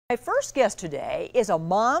My first guest today is a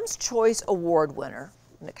Mom's Choice Award winner,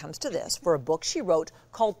 when it comes to this, for a book she wrote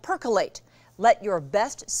called Percolate, Let Your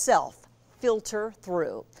Best Self Filter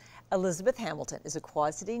Through. Elizabeth Hamilton is a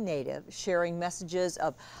Quad City native sharing messages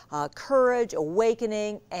of courage,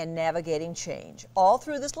 awakening, and navigating change, all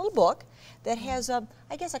through this little book that has, I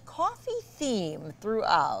guess, a coffee theme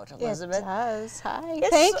throughout. Elizabeth. It does. Hi.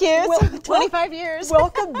 Thank you. Well, 25 years.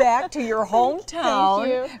 Welcome back to your hometown.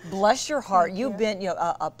 Thank you. Bless your heart. Thank You've you. been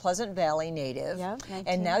a Pleasant Valley native,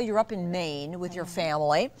 and now you're up in Maine with your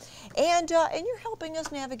family, and you're helping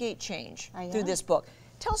us navigate change through this book.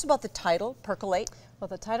 Tell us about the title, Percolate. Well,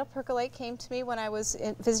 the title Percolate came to me when I was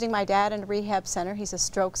visiting my dad in a rehab center. He's a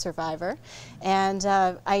stroke survivor. And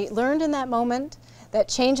I learned in that moment that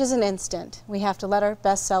change is an instant. We have to let our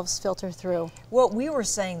best selves filter through. Well, we were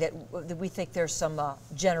saying that we think there's some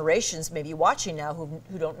generations maybe watching now who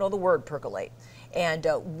don't know the word percolate. And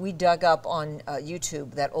we dug up on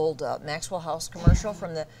YouTube that old Maxwell House commercial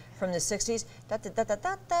from the 60s.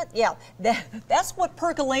 Yeah, that's what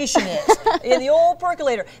percolation is in the old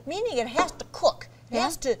percolator, meaning it has to cook.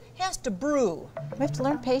 Has to brew. We have to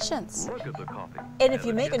learn patience. And if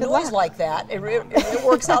you make a noise like that, it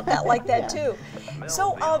works out like that too.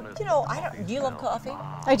 So, you know, do you love coffee?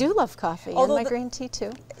 I do love coffee, Although and my green tea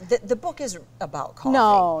too. The book is about coffee.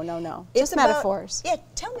 No. Just metaphors. Yeah,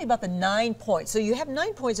 tell me about the 9 points. So you have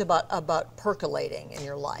 9 points about percolating in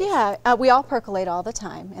your life. Yeah, we all percolate all the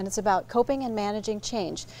time, and it's about coping and managing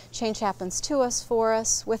change. Change happens to us, for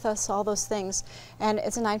us, with us, all those things, and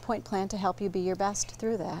it's a 9-point plan to help you be your best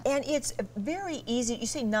through that. And it's very easy. You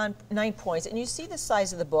say 9 points, and you see the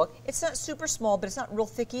size of the book. It's not super small, but it's not real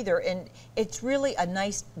thick either, and it's really a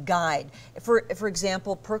nice guide. For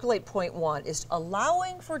example, Percolate Point 1 is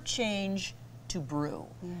allowing for change to brew.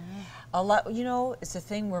 You know, it's the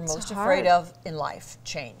thing we're most afraid of in life,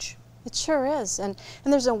 change. It sure is, and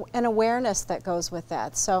there's an awareness that goes with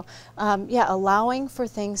that. So, yeah, allowing for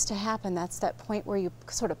things to happen. That's that point where you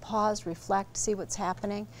sort of pause, reflect, see what's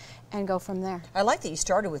happening, and go from there. I like that you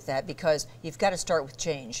started with that, because you've got to start with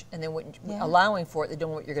change, and then allowing for it, then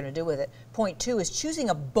doing what you're going to do with it. Point 2 is choosing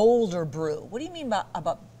a bolder brew. What do you mean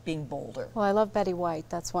about being bolder? Well, I love Betty White.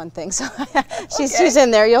 That's one thing. So she's in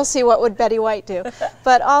there. You'll see what would Betty White do.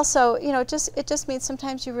 But also, you know, it just means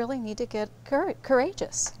sometimes you really need to get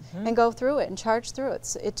courageous and go through it and charge through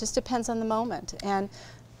it. It just depends on the moment. And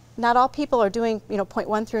not all people are doing, you know, point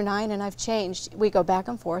 1 through 9, and I've changed. We go back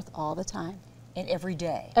and forth all the time. And every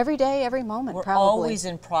day? Every day, every moment, We're probably. always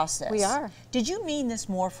in process. We are. Did you mean this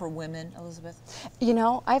more for women, Elizabeth? You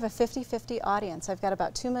know, I have a 50-50 audience. I've got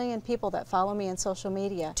about 2 million people that follow me on social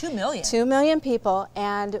media. 2 million? 2 million people,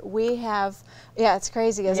 and we have, yeah, it's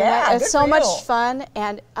crazy, isn't it? It's so much fun,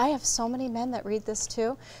 and I have so many men that read this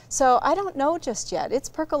too. So I don't know just yet. It's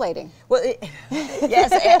percolating. Well,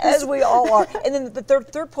 yes, as we all are. And then the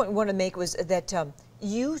third point we want to make was that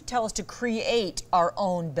you tell us to create our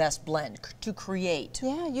own best blend, to create.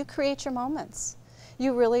 Yeah, you create your moments.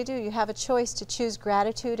 You really do. You have a choice to choose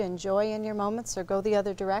gratitude and joy in your moments or go the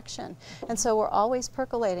other direction. And so we're always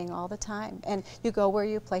percolating all the time. And you go where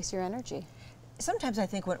you place your energy. Sometimes I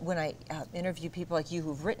think when I interview people like you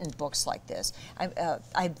who've written books like this,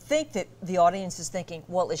 I think that the audience is thinking,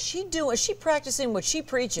 well, is she practicing what she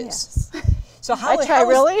preaches? Yes. So how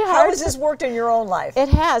has this worked in your own life? It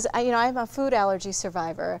has. You know, I'm a food allergy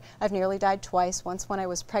survivor. I've nearly died twice. Once when I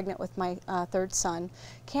was pregnant with my third son,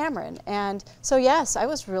 Cameron. And so yes, I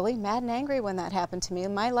was really mad and angry when that happened to me,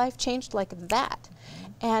 and my life changed like that.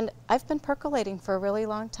 And I've been percolating for a really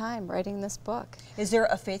long time, writing this book. Is there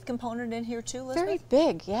a faith component in here too, Elizabeth? Very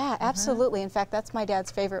big, yeah, absolutely. In fact, that's my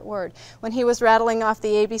dad's favorite word. When he was rattling off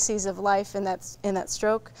the ABCs of life in that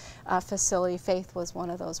stroke facility, faith was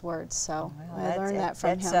one of those words. So I learned that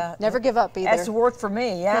from him. Never give up either. That's worked for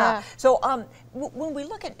me, yeah. So when we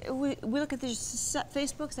look at this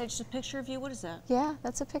Facebook, is that just a picture of you? What is that? Yeah,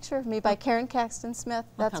 that's a picture of me by Karen Caxton Smith.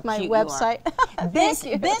 That's my website.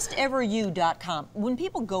 BestEveryou.com. When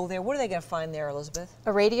people go there, what are they going to find there, Elizabeth?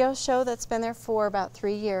 A radio show that's been there for about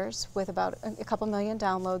 3 years with about a couple million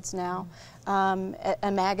downloads now.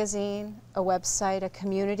 A magazine, a website, a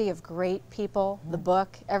community of great people, the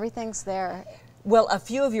book, everything's there. Well, a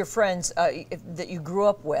few of your friends that you grew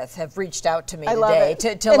up with have reached out to me today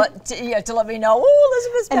to let me know, oh,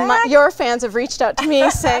 Elizabeth's back. And your fans have reached out to me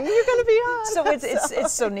saying, you're going to be on. So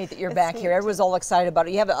it's so neat that you're back here. Everyone's all excited about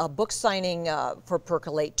it. You have a book signing for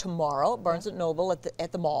Percolate tomorrow, Barnes & Noble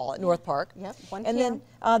at the mall at North Park. Yep, 1 And p.m.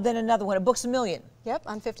 then another one at Books A Million. Yep,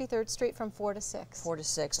 on 53rd Street from 4 to 6. 4 to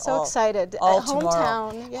 6. So excited. All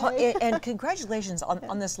hometown. tomorrow. And congratulations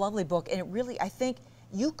on this lovely book. And it really, I think,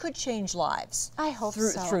 you could change lives. I hope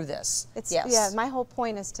through, so. Through this. It's, yes. Yeah, my whole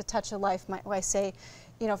point is to touch a life. I say,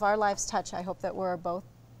 you know, if our lives touch, I hope that we're both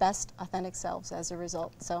best authentic selves as a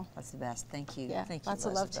result. So that's the best. Thank you. Yeah, Thank you, lots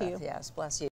of love to you. Elizabeth. Yes, bless you.